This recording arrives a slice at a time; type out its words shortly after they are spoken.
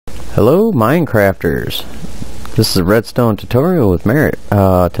Hello Minecrafters, this is a Redstone tutorial with Merritt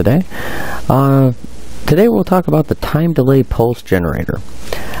today. Today we'll talk about the time delay pulse generator.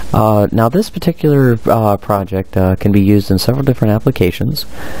 Now this particular project can be used in several different applications,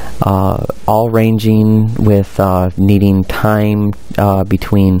 all ranging with needing time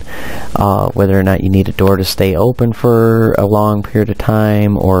between whether or not you need a door to stay open for a long period of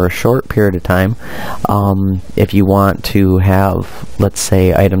time or a short period of time. If you want to have, let's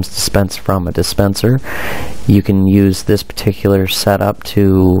say, items dispensed from a dispenser, you can use this particular setup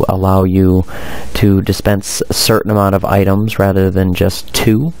to allow you to dispense a certain amount of items rather than just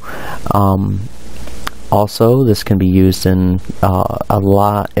two. Also, this can be used in a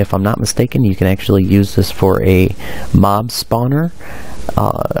lot. If I'm not mistaken, you can actually use this for a mob spawner,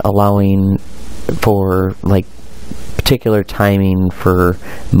 allowing for like particular timing for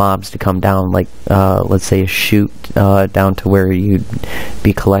mobs to come down, like let's say a chute down to where you'd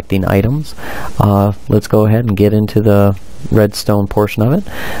be collecting items. Let's go ahead and get into the redstone portion of it.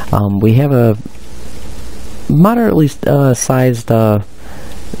 We have a moderately sized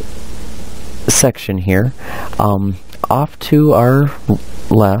section here. Off to our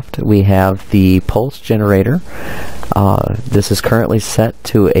left we have the pulse generator. This is currently set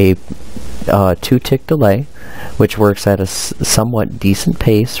to a 2-tick delay, which works at a somewhat decent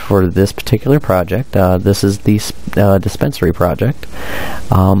pace for this particular project. This is the dispensary project.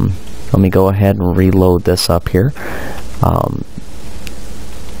 Let me go ahead and reload this up here.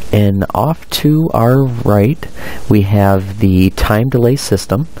 And off to our right we have the time delay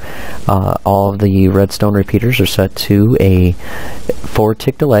system. All of the redstone repeaters are set to a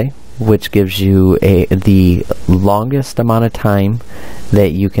 4-tick delay, which gives you the longest amount of time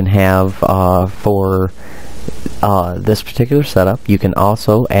that you can have for this particular setup. You can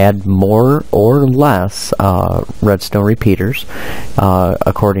also add more or less redstone repeaters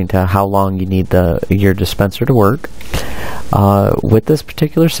according to how long you need your dispenser to work. With this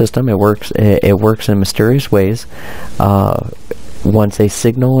particular system, it works in mysterious ways. Once a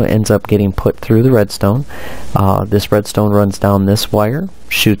signal ends up getting put through the redstone, this redstone runs down this wire,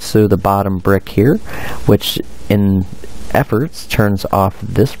 shoots through the bottom brick here, which in efforts turns off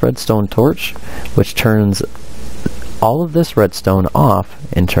this redstone torch, which turns all of this redstone off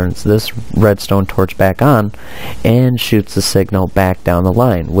and turns this redstone torch back on and shoots the signal back down the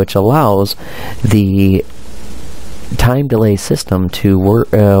line, which allows the time delay system to work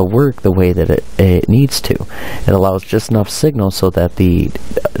the way that it needs to. It allows just enough signal so that the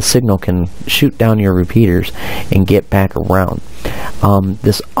signal can shoot down your repeaters and get back around.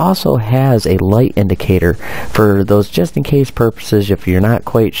 This also has a light indicator for those just in case purposes if you're not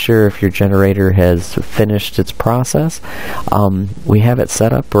quite sure if your generator has finished its process. We have it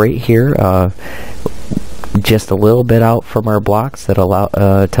set up right here, just a little bit out from our blocks,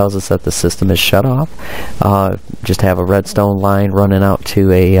 that tells us that the system is shut off. Just have a redstone line running out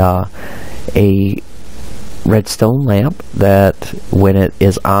to a redstone lamp that when it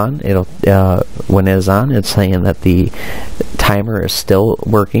is on, it's saying that the timer is still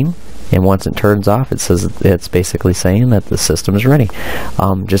working, and once it turns off, it's basically saying that the system is ready.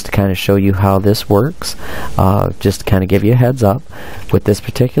 Just to kind of show you how this works, just to kind of give you a heads up, with this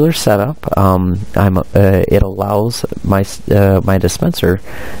particular setup, it allows my dispenser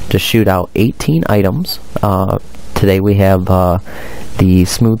to shoot out 18 items. Today we have the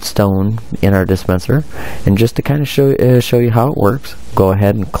smooth stone in our dispenser, and just to kind of show you how it works, go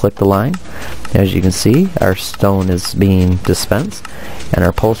ahead and click the line. As you can see, our stone is being dispensed, and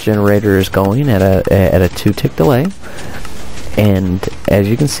our pulse generator is going at a 2-tick delay. And as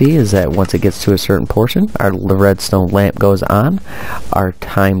you can see, is that once it gets to a certain portion, the redstone lamp goes on, our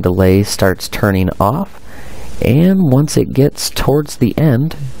time delay starts turning off, and once it gets towards the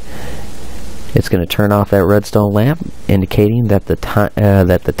end, it's going to turn off that redstone lamp, indicating that the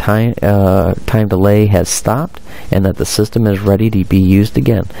time delay has stopped and that the system is ready to be used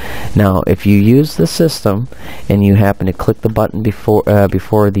again. Now, if you use the system and you happen to click the button before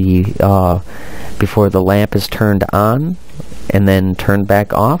the lamp is turned on and then turned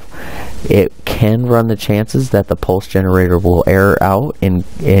back off, it can run the chances that the pulse generator will error out and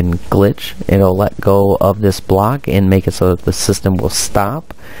glitch. It'll let go of this block and make it so that the system will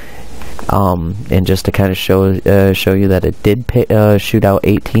stop. And just to kind of show you that it did shoot out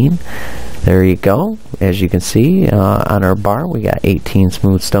 18, there you go. As you can see on our bar, we got 18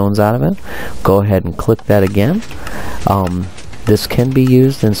 smooth stones out of it. Go ahead and click that again. This can be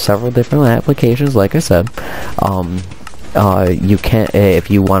used in several different applications, like I said. You can, if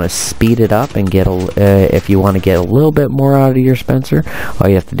you want to speed it up and get if you want to get a little bit more out of your dispenser, all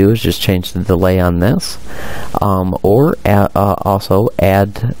you have to do is just change the delay on this, or also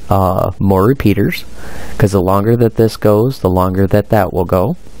add more repeaters, because the longer that this goes, the longer that will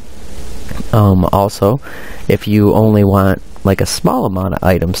go. Also, if you only want like a small amount of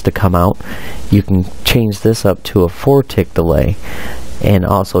items to come out, you can change this up to a 4-tick delay, and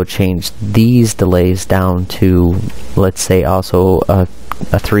also change these delays down to, let's say, also a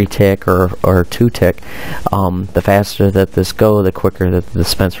 3-tick or 2-tick. The faster that this goes, the quicker that the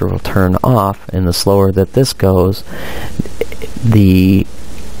dispenser will turn off, and the slower that this goes, the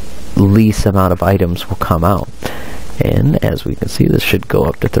least amount of items will come out. And as we can see, this should go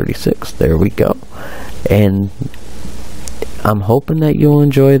up to 36. There we go. And I'm hoping that you'll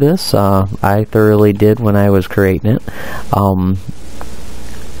enjoy this. I thoroughly did when I was creating it.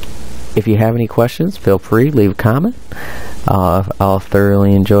 If you have any questions, feel free, leave a comment. I'll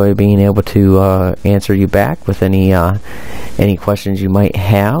thoroughly enjoy being able to answer you back with any questions you might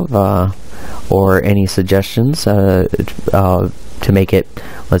have, or any suggestions to make it,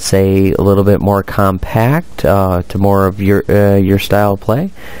 let's say, a little bit more compact, to more of your style of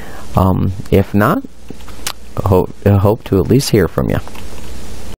play. If not, I hope to at least hear from you.